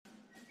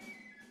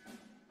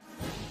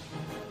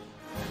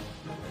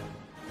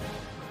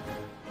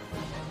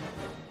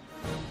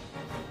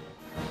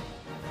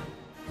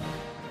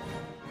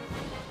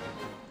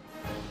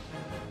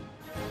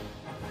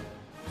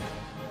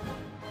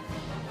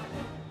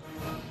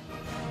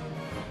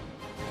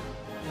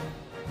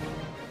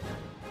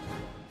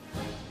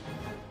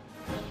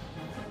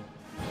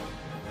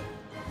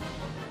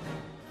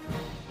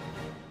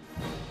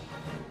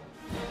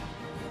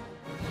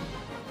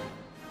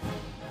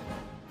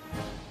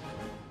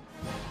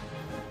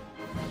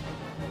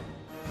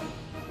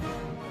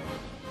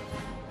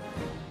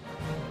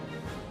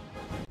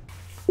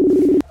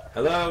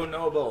Hello,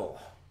 Noble.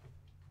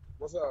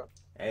 What's up?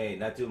 Hey,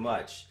 not too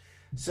much.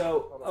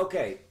 So, Hold on.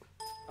 okay,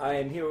 I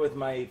am here with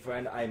my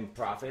friend. I'm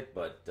Prophet,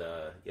 but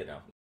the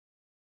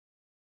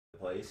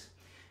place.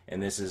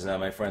 And this is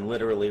my friend,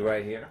 literally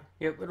right here.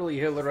 Yep, literally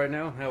Hitler right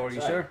now. How are you,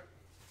 That's right. sir?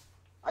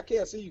 I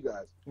can't see you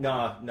guys.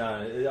 No,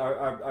 no,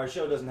 our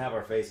show doesn't have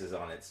our faces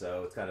on it,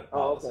 so it's kind of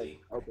Oh, okay. policy.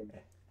 Okay.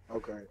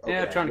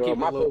 Yeah, Okay. trying to Well, keep it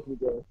my low. face is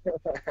good.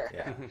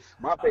 Yeah.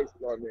 My face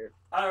is on there.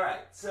 All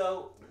right,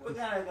 so we're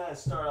gonna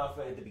start off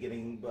at the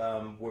beginning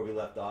where we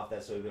left off.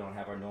 That's so we don't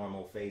have our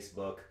normal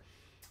Facebook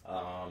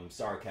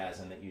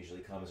sarcasm that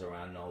usually comes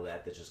around and all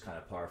that. That's just kind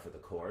of par for the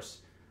course.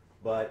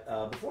 But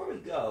before we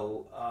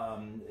go,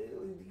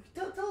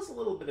 tell us a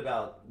little bit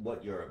about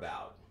what you're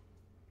about.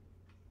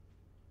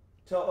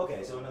 So,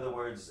 okay, so in other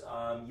words,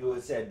 you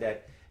had said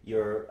that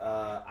your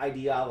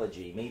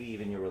ideology, maybe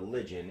even your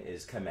religion,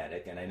 is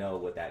Kemetic, and I know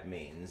what that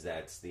means.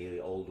 That's the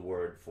old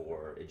word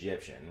for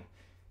Egyptian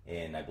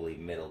in, I believe,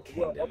 Middle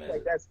Well, Kingdom. okay,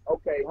 that's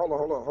okay. Hold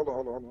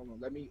on.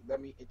 Let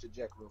me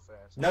interject real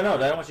fast. No, I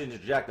don't want you to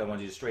interject. I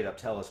want you to straight up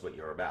tell us what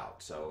you're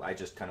about. So I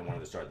just kind of wanted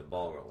to start the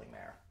ball rolling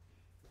there.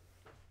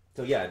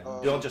 So yeah,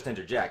 don't just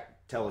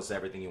interject. Tell us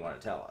everything you want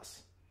to tell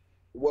us.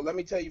 Well, let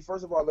me tell you.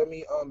 First of all, let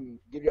me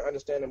give you an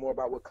understanding more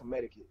about what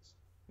Kemetic is.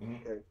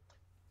 Mm-hmm.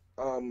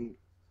 Okay.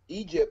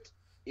 Egypt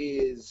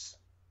is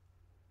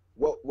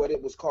what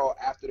it was called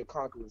after the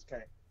conquerors came.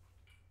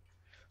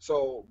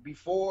 So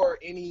before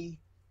any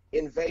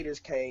invaders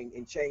came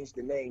and changed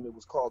the name, it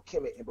was called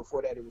Kemet, and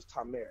before that it was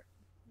Tamer,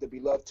 the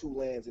beloved two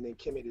lands, and then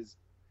Kemet is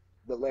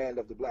the land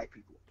of the black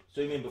people. So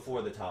you mean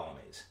before the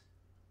Ptolemies?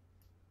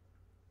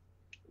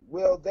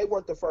 Well, they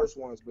weren't the first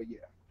ones, but yeah.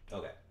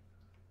 Okay.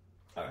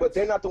 All right. But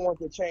they're not the ones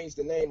that changed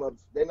the name of.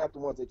 They're not the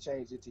ones that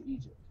changed it to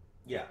Egypt.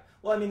 Yeah.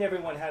 Well, I mean,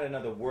 everyone had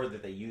another word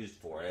that they used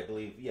for it. I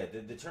believe, yeah,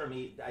 the term,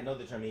 I know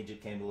the term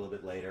Egypt came a little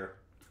bit later.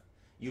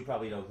 You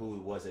probably know who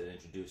it was that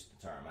introduced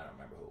the term. I don't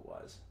remember who it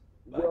was.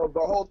 But Well, the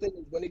whole thing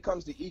is when it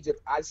comes to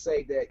Egypt, I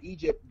say that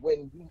Egypt,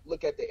 when you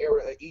look at the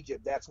era of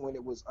Egypt, that's when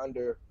it was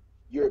under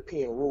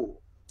European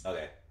rule.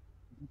 okay.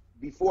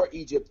 Before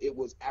Egypt, it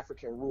was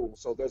African rule.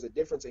 So there's a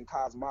difference in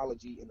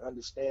cosmology and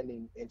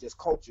understanding and just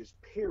cultures,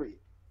 period.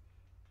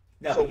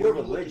 Now, So but your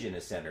when you look religion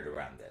is centered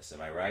around this. Am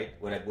I right?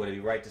 Would I be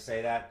right to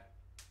say that?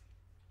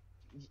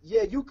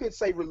 Yeah, you could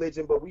say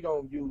religion, but we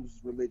don't use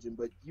religion,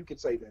 but you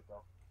could say that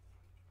though.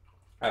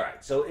 All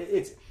right. So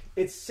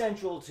it's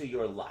central to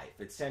your life.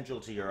 It's central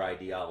to your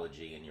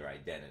ideology and your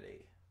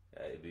identity.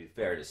 It'd be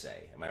fair to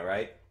say. Am I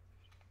right?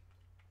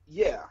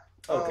 Yeah.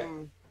 Okay.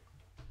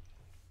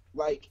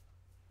 Like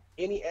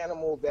any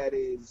animal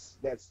that's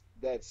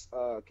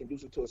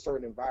conducive to a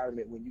certain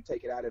environment, when you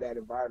take it out of that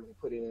environment and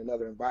put it in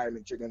another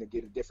environment, you're going to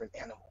get a different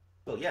animal.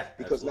 Well, yeah.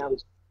 Because now absolutely.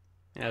 it's,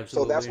 so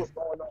Absolutely. that's what's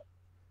going on.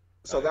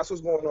 So Okay. that's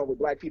what's going on with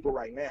black people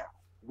right now.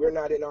 We're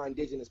not in our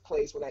indigenous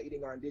place. We're not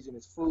eating our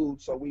indigenous food,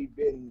 so we've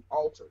been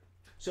altered.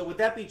 So would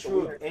that be So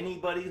true we're of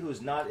anybody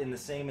who's not in the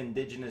same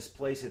indigenous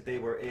place that they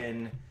were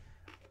in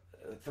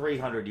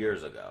 300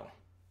 years ago?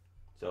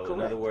 So in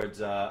other correct.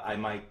 words, I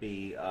might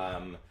be,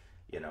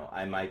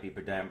 I might be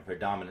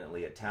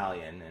predominantly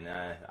Italian,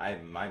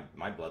 and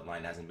my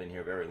bloodline hasn't been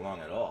here very long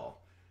at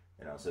all.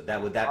 So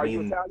would that Are you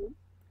mean Italian?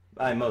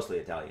 I'm mostly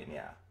Italian?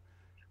 Yeah.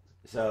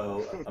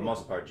 So I'm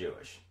most part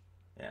Jewish.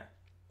 Yeah.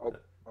 Oh,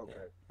 Yeah. okay.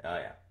 Oh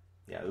yeah.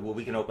 Yeah. Well,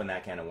 we can open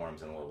that can of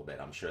worms in a little bit.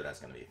 I'm sure that's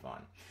going to be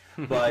fun.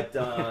 But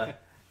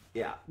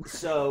yeah.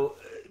 So,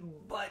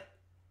 but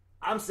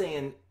I'm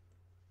saying,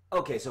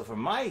 okay. So for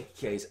my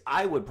case,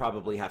 I would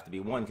probably have to be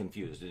one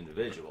confused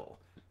individual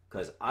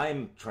because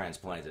I'm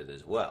transplanted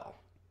as well.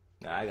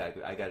 Now,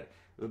 I got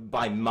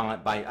by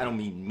I don't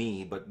mean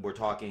me, but we're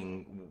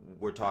talking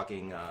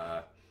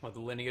What, the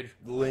lineage?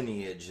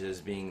 lineage as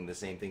being the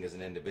same thing as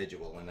an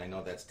individual, and I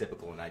know that's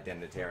typical in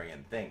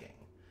identitarian thinking.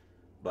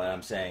 But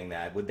I'm saying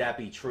that, would that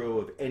be true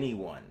of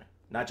anyone,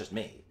 not just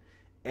me,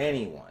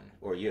 anyone,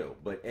 or you,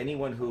 but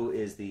anyone who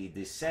is the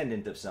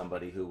descendant of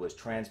somebody who was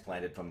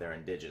transplanted from their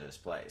indigenous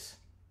place?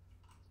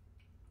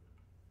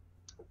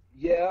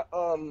 Yeah.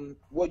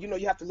 Well,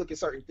 you have to look at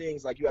certain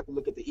things. Like you have to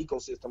look at the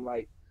ecosystem.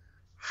 Like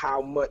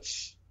how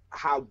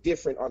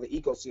different are the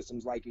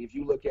ecosystems? Like if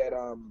you look at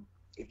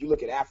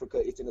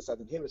Africa, it's in the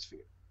southern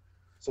hemisphere,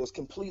 so it's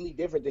completely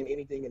different than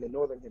anything in the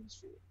northern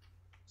hemisphere.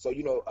 So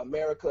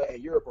America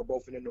and Europe are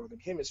both in the northern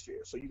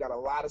hemisphere, so you got a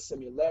lot of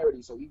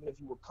similarities. So even if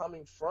you was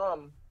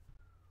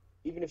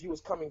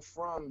coming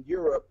from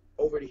Europe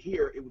over to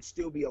here, it would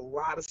still be a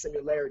lot of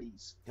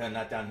similarities.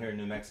 Not down here in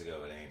New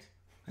Mexico, it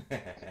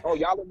ain't. Oh,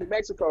 y'all in New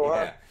Mexico,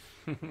 huh?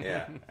 Yeah,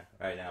 yeah.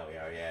 Right now we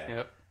are. Yeah,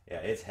 Yep. yeah.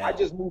 It's I hell.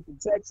 just moved from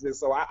Texas,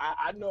 so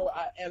I know,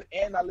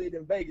 and I lived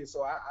in Vegas,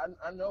 so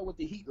I know what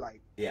the heat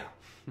like. Yeah,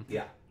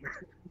 yeah.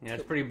 Yeah,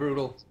 it's pretty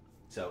brutal.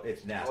 So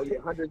it's Oh nasty. yeah,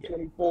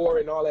 124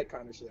 and all that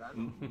kind of shit.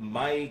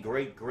 My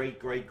great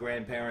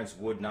grandparents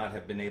would not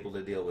have been able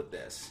to deal with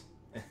this,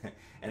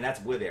 and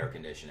that's with air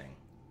conditioning.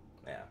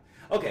 Yeah.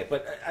 Okay,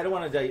 but I don't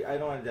want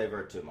to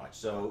divert too much.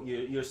 So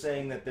you're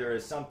saying that there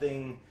is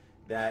something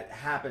that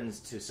happens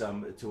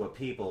to a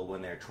people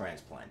when they're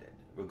transplanted,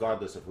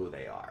 regardless of who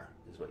they are,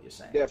 is what you're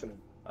saying.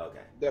 Definitely.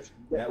 Okay. Now,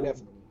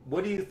 Definitely.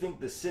 what do you think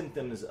the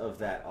symptoms of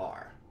that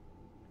are?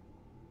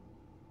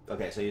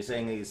 Okay, so you're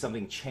saying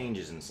something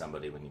changes in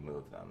somebody when you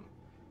move them.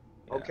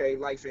 Yeah. Okay,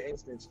 like for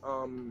instance,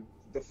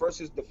 the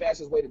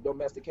fastest way to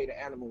domesticate an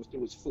animal is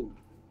through its food.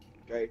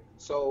 Okay,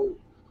 so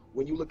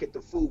when you look at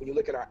the food, when you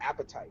look at our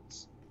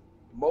appetites,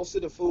 most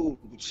of the food,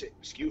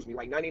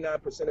 like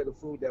 99% of the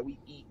food that we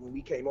eat when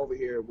we came over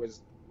here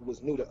was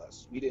new to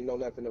us. We didn't know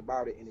nothing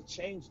about it, and it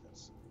changed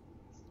us.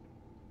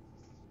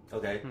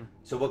 Okay,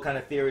 so what kind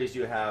of theories do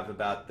you have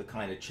about the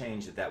kind of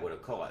change that would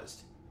have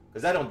caused?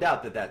 Because I don't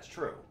doubt that that's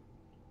true.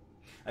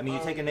 I mean,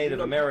 you take a Native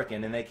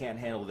American and they can't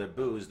handle their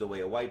booze the way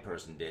a white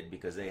person did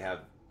because they have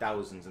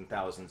thousands and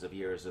thousands of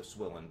years of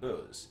swilling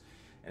booze.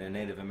 And a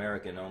Native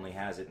American only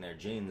has it in their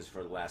genes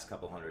for the last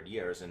couple hundred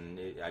years, and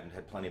I've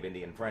had plenty of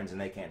Indian friends,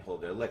 and they can't hold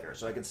their liquor.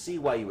 So I can see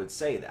why you would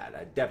say that.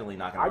 I'm definitely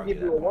not going to argue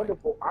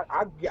that point.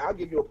 I'll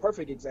give you a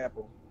perfect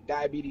example,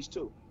 diabetes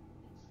 2.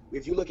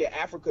 If you look at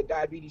Africa,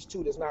 diabetes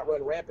 2 does not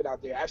run rampant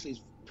out there. Actually,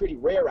 it's pretty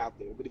rare out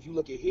there. But if you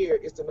look at here,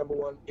 it's the number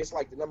one. It's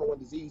like the number one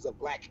disease of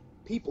black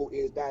people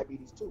is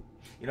diabetes 2.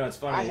 You know, it's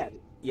funny. I have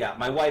it. Yeah,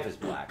 my wife is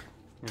black,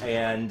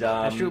 and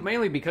that's true.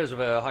 Mainly because of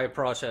high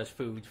processed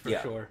foods, for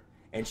sure.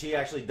 And she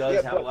actually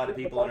does have a lot of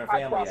people in her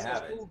family to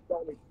have it. Foods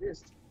don't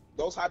exist.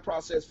 Those high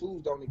processed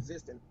foods don't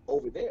exist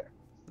over there.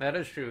 That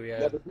is true,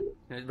 yeah.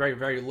 Very,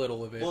 very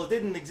little of it. Well, it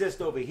didn't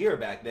exist over here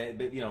back then,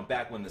 but,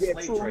 back when the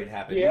slave trade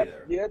happened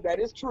either. Yeah, that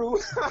is true.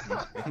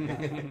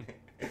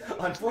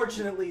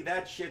 Unfortunately,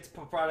 that shit's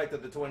a product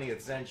of the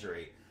 20th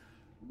century.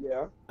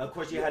 Yeah. Of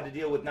course, you had to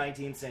deal with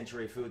 19th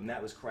century food, and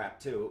that was crap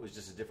too. It was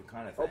just a different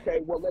kind of thing.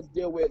 Okay, well, let's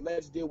deal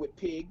with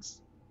pigs.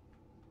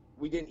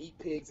 We didn't eat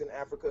pigs in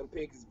Africa, and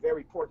pigs is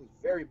very important,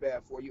 very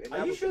bad for you. And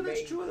are you sure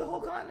that's true of the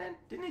whole continent?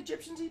 Didn't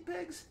Egyptians eat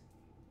pigs?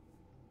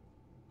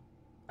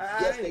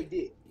 Yes, they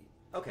did.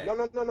 Okay.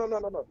 No.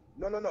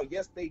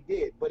 Yes, they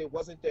did, but it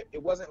wasn't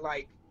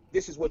like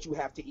this is what you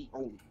have to eat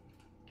only.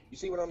 You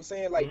see what I'm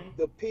saying? Like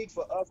the pig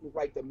for us was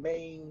like the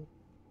main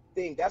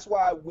thing. That's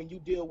why when you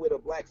deal with a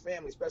black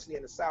family, especially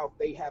in the South,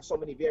 they have so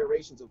many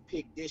variations of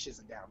pig dishes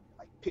down there,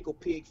 like pickled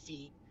pig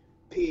feet,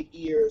 pig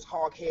ears,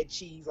 hog head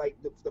cheese. Like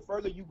the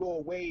further you go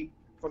away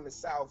from the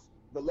South,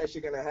 the less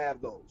you're gonna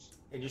have those.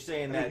 And you're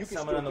saying that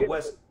someone on the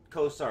West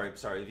Coast, sorry,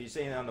 if you're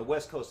saying on the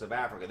West Coast of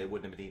Africa, they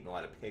wouldn't have been eating a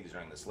lot of pigs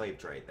during the slave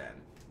trade then.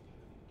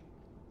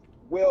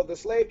 Well, the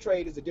slave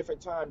trade is a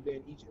different time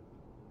than Egypt.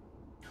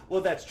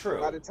 Well, that's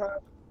true. By the time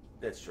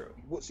that's true.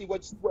 See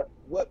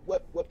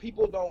what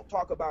people don't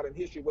talk about in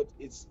history, what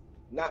is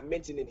not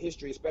mentioned in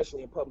history,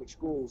 especially in public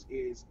schools,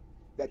 is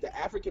that the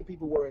African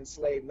people were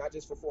enslaved not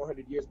just for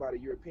 400 years by the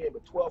European,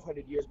 but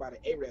 1,200 years by the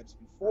Arabs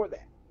before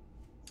that.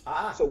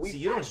 So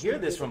you don't hear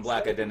this from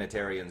black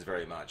identitarians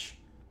very much,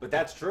 but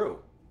that's true.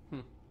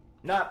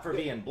 Not for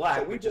being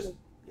black, but just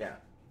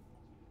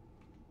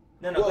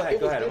No, go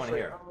ahead. I want to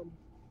hear.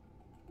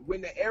 When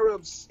the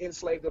Arabs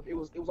enslaved us, it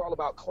was all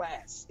about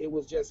class. It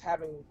was just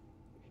having,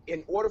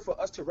 in order for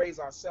us to raise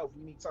ourselves,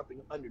 we need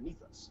something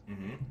underneath us.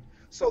 Mm-hmm.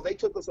 So they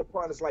took us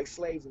upon as like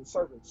slaves and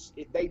servants.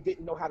 They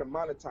didn't know how to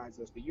monetize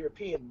us. The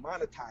European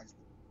monetized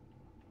it.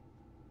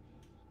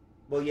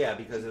 Well, yeah,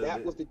 because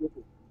that was the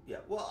difference. Yeah,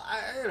 well,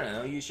 I don't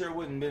know. You sure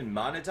wouldn't have been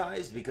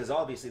monetized because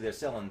obviously they're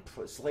selling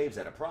slaves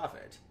at a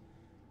profit.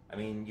 I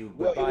mean, you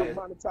would buy it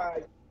was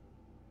monetized,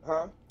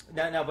 huh?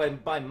 Now,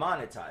 by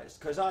monetized,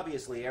 because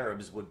obviously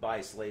Arabs would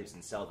buy slaves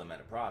and sell them at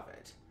a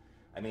profit.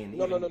 I mean,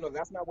 no.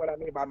 That's not what I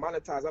mean by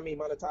monetized. I mean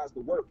monetize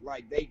the work.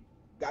 Like they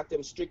got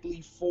them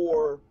strictly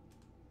for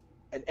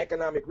an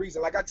economic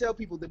reason. Like I tell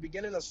people, the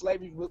beginning of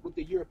slavery with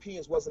the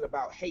Europeans wasn't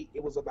about hate;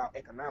 it was about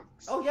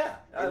economics. Oh yeah,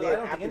 I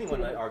don't think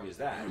anyone argues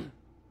that.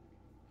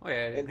 Oh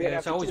yeah,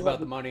 it's always about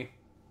the money.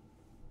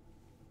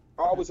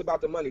 Always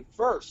about the money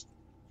first,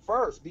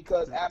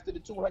 because after the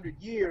 200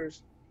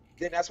 years.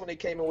 Then that's when they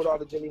came in with all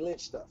the Jimmy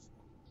Lynch stuff.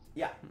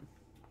 Yeah.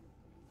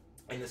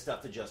 And the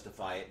stuff to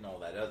justify it and all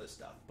that other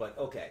stuff. But,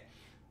 okay.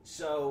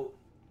 So,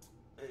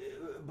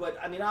 but,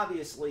 I mean,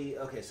 obviously,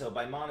 okay, so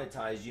by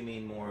monetized, you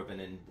mean more of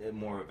an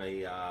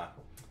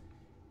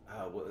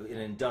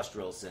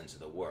industrial sense of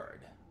the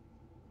word.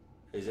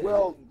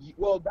 Well,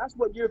 that's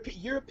what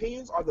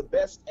Europeans are the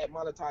best at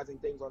monetizing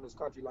things on this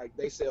country. Like,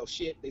 they sell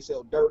shit, they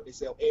sell dirt, they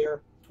sell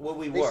air. Well,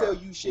 we sell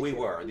you shit. We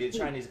were. The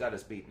Chinese got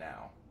us beat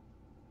now.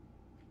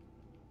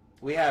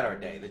 We had our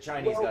day. The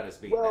Chinese got us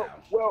beat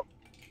now.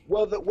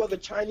 Well, the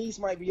Chinese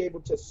might be able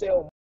to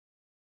sell,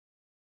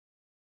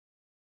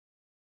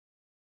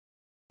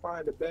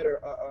 find a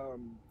better,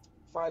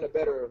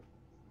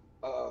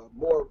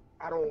 more.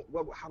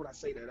 How would I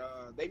say that?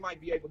 They might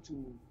be able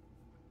to,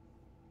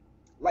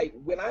 like,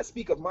 when I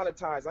speak of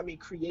monetize, I mean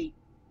create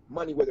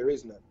money where there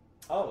is none.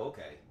 Oh,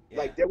 okay. Yeah.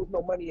 Like there was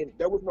no money in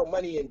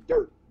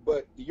dirt,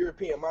 but the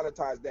European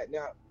monetized that.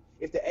 Now,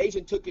 if the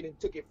Asian took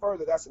it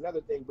further, that's another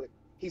thing. But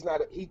he's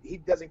not. He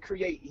doesn't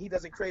create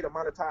a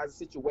monetized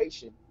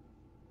situation.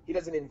 He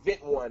doesn't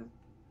invent one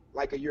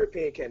like a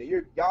European can.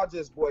 Y'all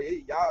just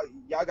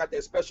y'all got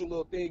that special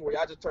little thing where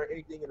y'all just turn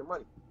anything into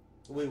money.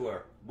 We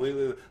were.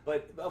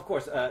 But of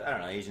course, I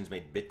don't know. Asians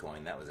made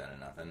Bitcoin. That was out of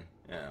nothing.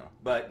 You know.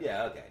 But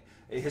yeah, okay.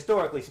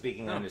 Historically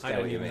speaking, I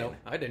understand what you mean.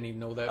 I didn't even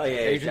know that. Oh yeah,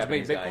 Asians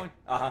made Bitcoin.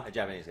 A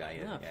Japanese guy.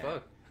 Yeah,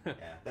 Fuck. Yeah,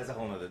 that's a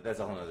whole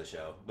nother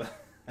show.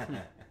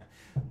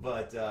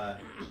 But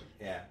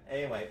yeah.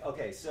 Anyway,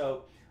 okay.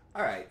 So,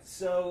 all right.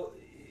 So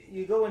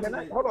you go into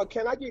hold on.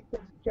 Can I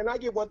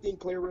get one thing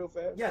clear real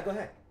fast? Yeah, go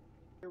ahead.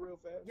 Real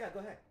fast. Yeah, go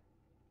ahead.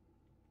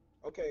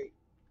 Okay.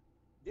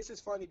 This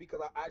is funny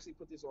because I actually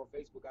put this on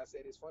Facebook. I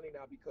said it's funny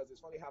now because it's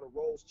funny how the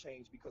roles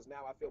change, because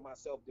now I feel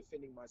myself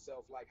defending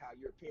myself like how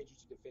Europeans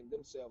used to defend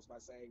themselves by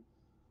saying,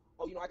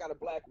 oh, I got a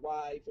black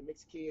wife and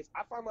mixed kids.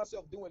 I find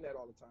myself doing that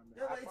all the time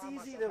now. Yeah,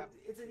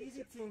 it's an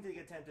easy thing to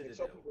get tempted to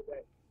do.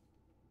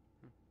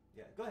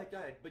 Yeah, go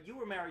ahead. But you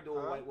were married to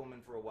a white woman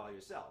for a while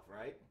yourself,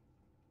 right?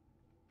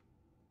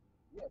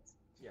 Yes.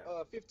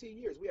 Yeah. 15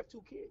 years. We have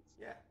 2 kids.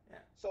 Yeah.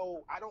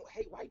 So I don't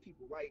hate white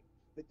people, right?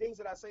 The things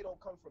that I say don't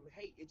come from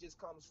hate. It just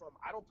comes from,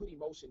 I don't put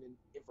emotion in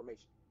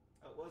information.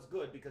 Well, it's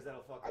good because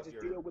that'll fuck up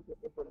your deal with the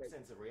information.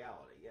 sense of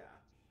reality. Yeah.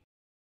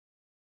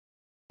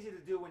 It's easy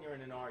to do when you're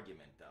in an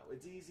argument, though.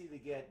 It's easy to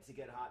get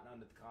hot and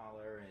under the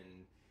collar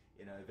and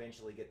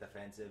eventually get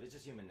defensive. It's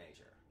just human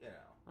nature,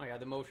 Oh yeah,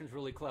 the emotions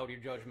really cloud your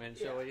judgment,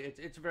 so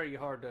it's very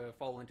hard to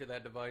fall into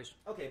that device.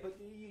 Okay, but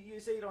you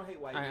say you don't hate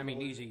white people. I mean,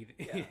 easy.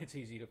 Yeah. It's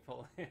easy to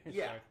fall.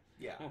 Yeah.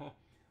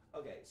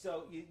 Okay,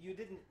 so you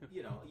didn't,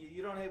 you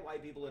don't hate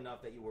white people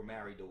enough that you were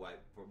married to a white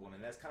woman.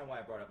 That's kind of why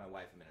I brought up my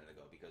wife a minute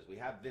ago, because we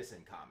have this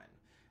in common,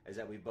 is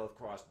that we both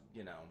crossed,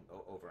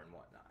 over and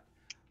whatnot.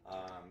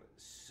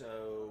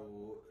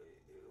 So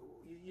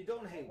you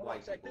don't hate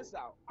white people. Check this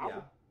out.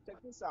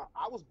 Check this out.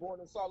 Yeah. I was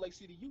born in Salt Lake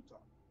City, Utah.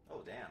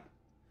 Oh, damn.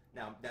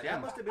 Now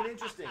that must have been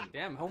interesting.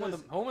 Damn, home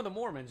of the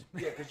Mormons.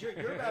 Yeah, because you're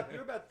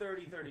about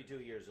 30,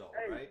 32 years old,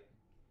 right?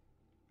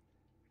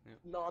 Yeah.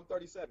 No, I'm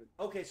 37.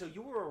 Okay, so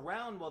you were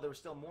around while there were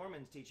still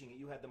Mormons teaching it.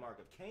 You had the mark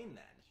of Cain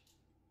then,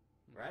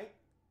 right?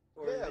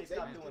 Or they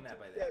stopped doing that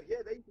by then?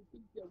 Yeah, they used to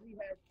teach that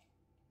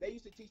they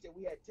used to teach that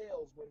we had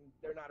tails when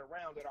they're not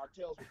around, that our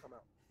tails would come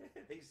out.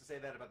 They used to say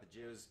that about the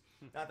Jews.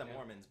 Not the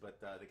Mormons, but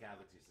the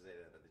Catholics used to say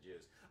that about the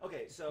Jews.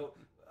 Okay, so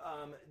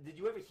did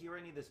you ever hear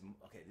any of this,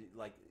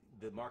 like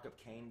the mark of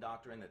Cain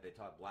doctrine, that they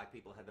taught black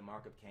people had the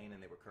mark of Cain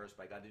and they were cursed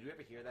by God? Did you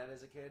ever hear that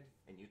as a kid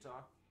in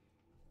Utah?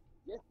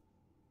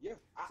 Yeah,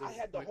 I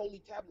had the holy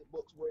tablet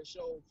books where it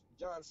shows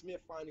John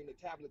Smith finding the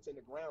tablets in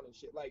the ground and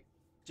shit. Like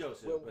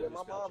Joseph. When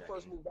my mom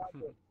first moved out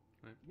there.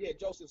 Yeah,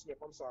 Joseph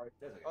Smith. I'm sorry.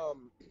 That's okay.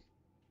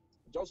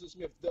 Joseph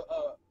Smith,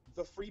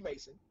 the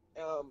Freemason.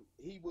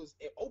 He was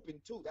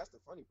open too. That's the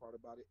funny part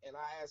about it. And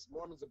I asked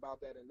Mormons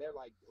about that, and they're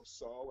like,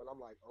 "So," and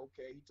I'm like,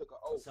 "Okay." He took an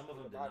oath. Some of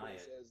them deny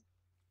it.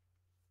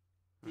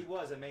 He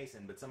was a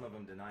Mason, but some of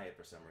them deny it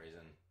for some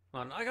reason.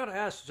 I gotta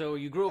ask. So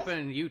you grew up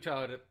in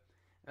Utah.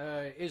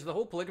 Is the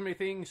whole polygamy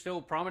thing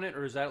still prominent,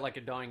 or is that like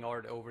a dying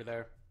art over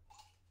there?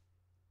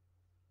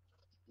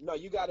 No,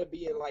 you got to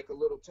be in like a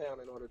little town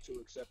in order to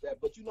accept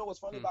that. But what's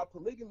funny about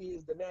polygamy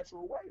is the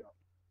natural way, though.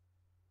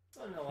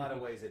 Well, in a lot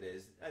of ways it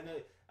is. I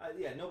know,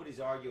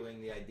 nobody's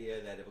arguing the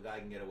idea that if a guy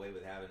can get away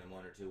with having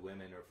 1 or 2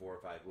 women or 4 or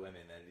 5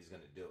 women, that he's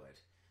going to do it.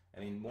 I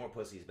mean, more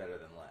pussy is better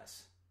than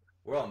less.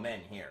 We're all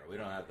men here. We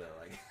don't have to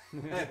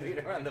beat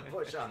around the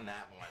bush on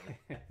that one.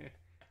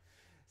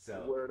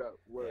 So word up.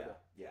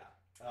 Yeah.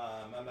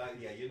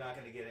 You're not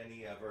going to get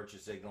any virtue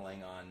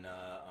signaling on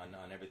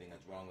everything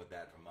that's wrong with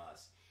that from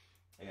us.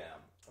 Yeah,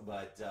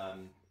 but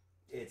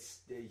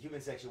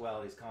human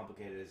sexuality is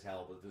complicated as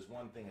hell. But there's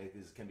one thing that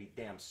can be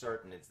damn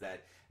certain: it's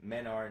that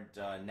men aren't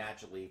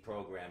naturally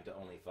programmed to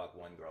only fuck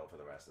one girl for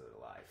the rest of their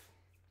life.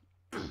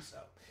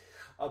 So,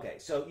 okay,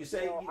 so you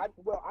say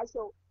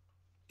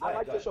I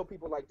like to show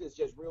people like this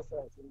just real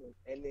fast,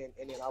 and then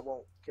I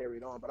won't carry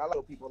it on. But I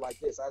like people like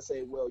this. I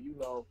say, well,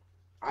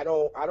 I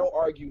don't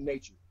argue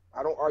nature.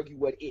 I don't argue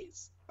what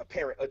is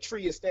apparent. A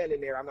tree is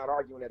standing there. I'm not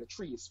arguing that a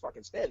tree is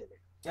fucking standing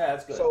there. Yeah,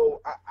 that's good.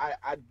 So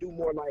I do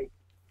more like,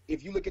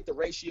 if you look at the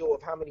ratio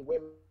of how many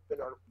women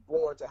are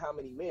born to how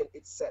many men,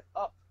 it's set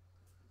up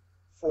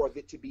for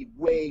it to be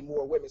way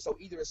more women. So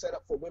either it's set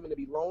up for women to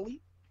be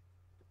lonely.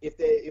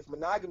 If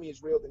monogamy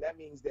is real, then that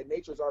means that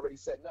nature is already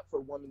setting up for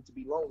women to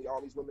be lonely,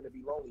 all these women to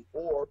be lonely,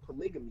 or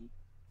polygamy,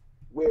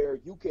 where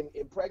you can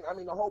impregnate. I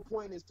mean, the whole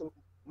point is to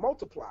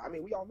multiply. I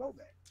mean, we all know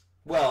that.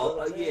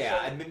 Well,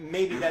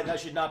 maybe that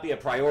should not be a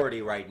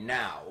priority right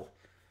now.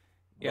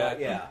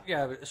 Yeah,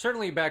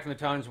 certainly back in the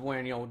times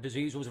when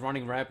disease was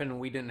running rampant and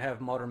we didn't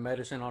have modern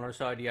medicine on our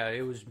side. Yeah,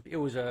 it was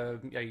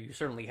you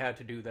certainly had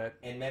to do that.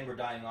 And men were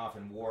dying off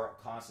in war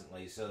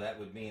constantly, so that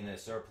would mean a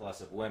surplus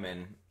of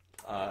women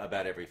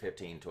about every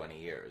 15, 20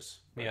 years.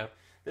 But yeah,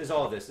 there's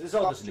all this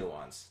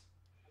nuance.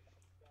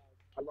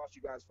 I lost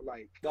you guys for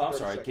like. Oh, I'm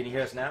sorry. Can you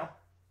hear us now?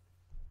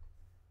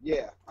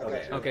 Yeah.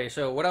 Okay.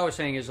 So what I was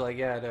saying is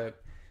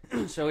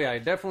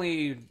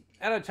definitely.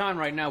 At a time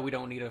right now, we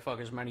don't need to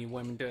fuck as many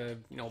women to,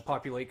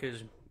 populate,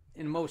 because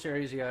in most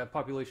areas,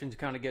 population's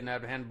kind of getting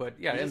out of hand. But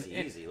yeah,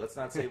 easy. Let's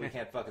not say we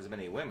can't fuck as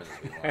many women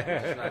as we want.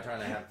 We're just not trying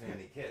to have too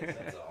many kids.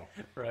 That's all.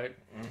 Right.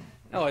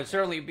 No, it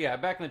certainly, yeah,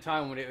 back in the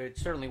time when it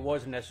certainly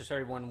was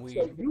necessary when we.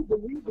 So you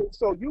believe in,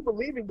 so you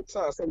believe in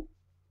so, so,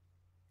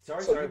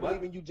 Sorry, you what?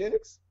 believe in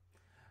eugenics?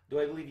 Do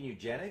I believe in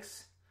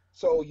eugenics?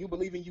 So you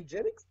believe in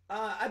eugenics?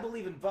 I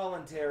believe in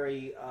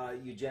voluntary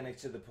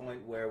eugenics to the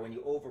point where when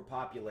you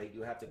overpopulate,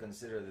 you have to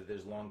consider that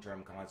there's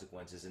long-term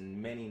consequences,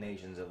 and many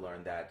nations have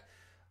learned that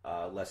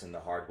lesson the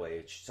hard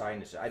way.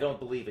 I don't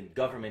believe in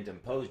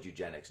government-imposed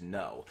eugenics.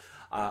 No,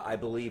 I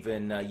believe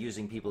in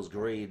using people's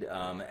greed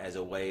as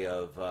a way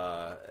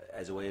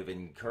of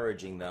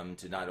encouraging them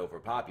to not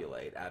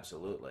overpopulate.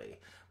 Absolutely,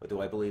 but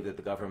do I believe that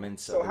the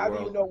governments So of the how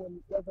world? do you know when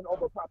there's an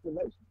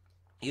overpopulation?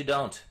 You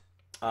don't.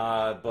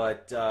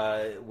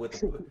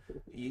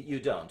 You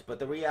don't. But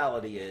the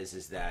reality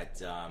is that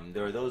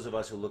there are those of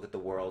us who look at the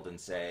world and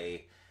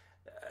say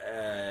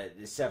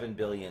 7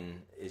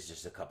 billion is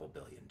just a couple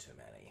billion too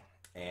many,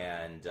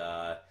 and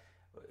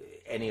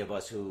any of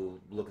us who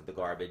look at the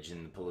garbage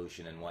and the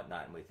pollution and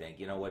whatnot, and we think,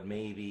 you know what,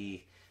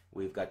 maybe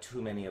we've got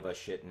too many of us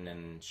shitting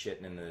in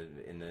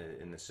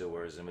the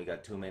sewers, and we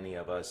got too many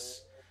of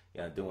us,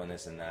 doing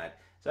this and that.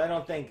 So I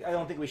don't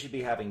think we should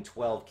be having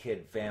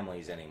 12-kid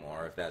families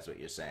anymore, if that's what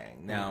you're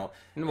saying. Now,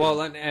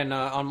 well, and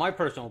on my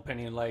personal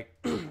opinion, like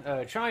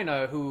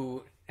China,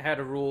 who had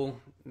a rule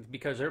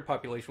because their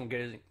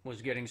population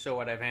was getting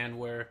so out of hand,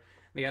 where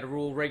they had a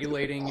rule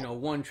regulating,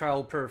 one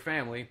child per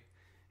family,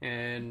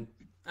 and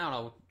I don't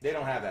know. They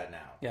don't have that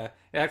now. Yeah,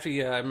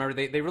 actually, I remember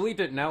they relieved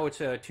it. Now it's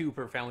 2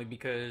 per family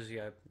because,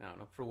 I don't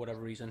know, for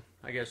whatever reason.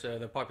 I guess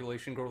the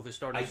population growth is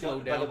starting to slow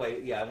down. By the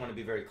way, I want to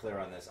be very clear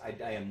on this. I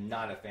am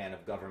not a fan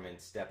of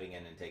government stepping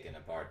in and taking a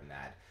part in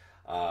that.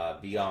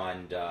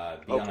 Beyond,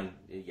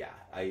 yeah,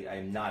 I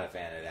am not a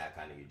fan of that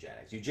kind of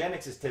eugenics.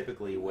 Eugenics is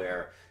typically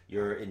where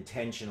you're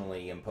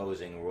intentionally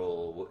imposing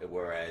rule,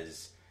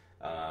 whereas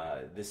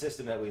the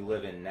system that we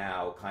live in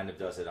now kind of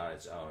does it on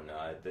its own.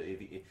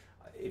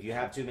 If you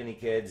have too many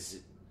kids,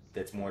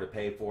 that's more to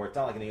pay for. It's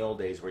not like in the old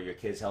days where your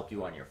kids helped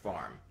you on your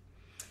farm,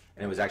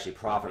 and it was actually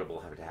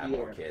profitable to have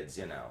more kids.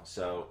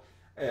 So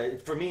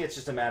for me, it's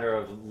just a matter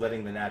of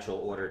letting the natural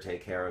order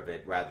take care of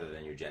it rather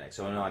than eugenics.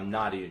 So no, I'm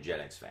not a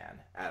eugenics fan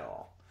at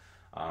all.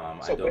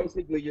 So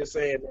basically, you're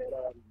saying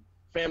that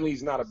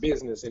family's not a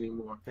business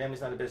anymore.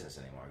 Family's not a business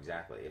anymore.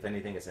 Exactly. If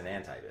anything, it's an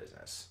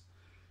anti-business.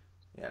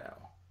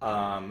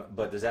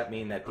 But does that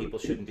mean that people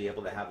shouldn't be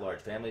able to have large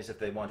families if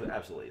they want to?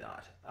 Absolutely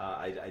not.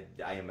 I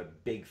am a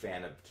big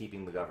fan of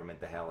keeping the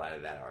government the hell out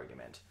of that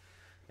argument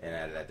and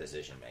out of that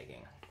decision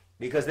making,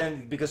 because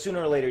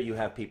sooner or later you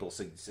have people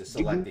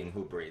selecting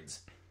who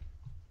breeds.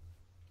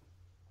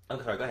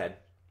 Oh, sorry. Go ahead.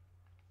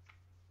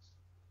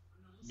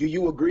 Do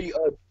you agree?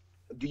 Are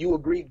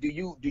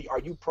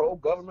you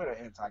pro-government or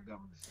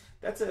anti-government?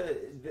 That's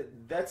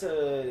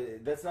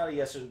not a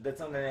yes or that's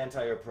not an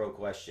anti or pro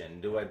question.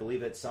 Do I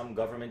believe that some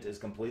government is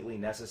completely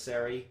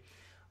necessary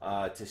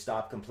to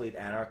stop complete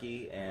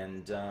anarchy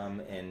and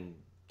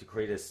to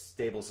create a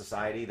stable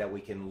society that we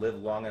can live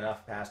long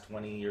enough past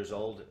 20 years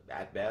old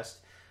at best?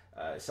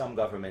 Some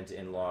government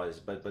in law is,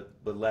 but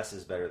less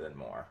is better than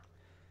more.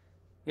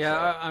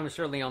 Yeah, so, I'm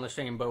certainly on the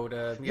same boat.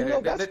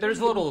 There's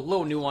a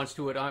little nuance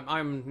to it.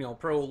 I'm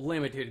pro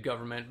limited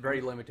government,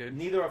 very limited.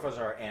 Neither of us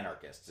are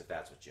anarchists, if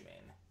that's what you mean.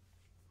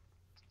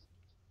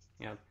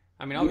 Yeah,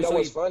 I mean, obviously.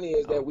 What's funny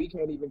is that we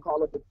can't even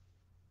call it the.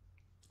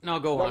 No,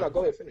 go on. No,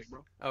 go ahead, finish,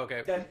 bro.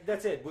 Okay.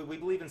 That's it. We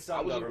believe in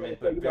some government,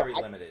 but very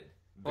limited.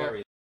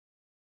 Very.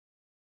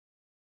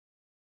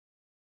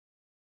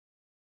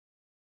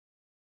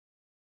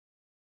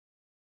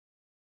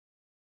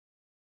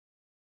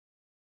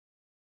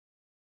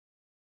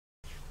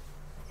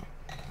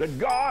 That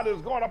God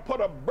is going to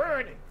put a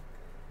burning,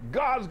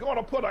 God's going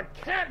to put a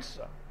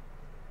cancer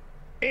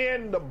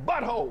in the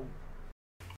butthole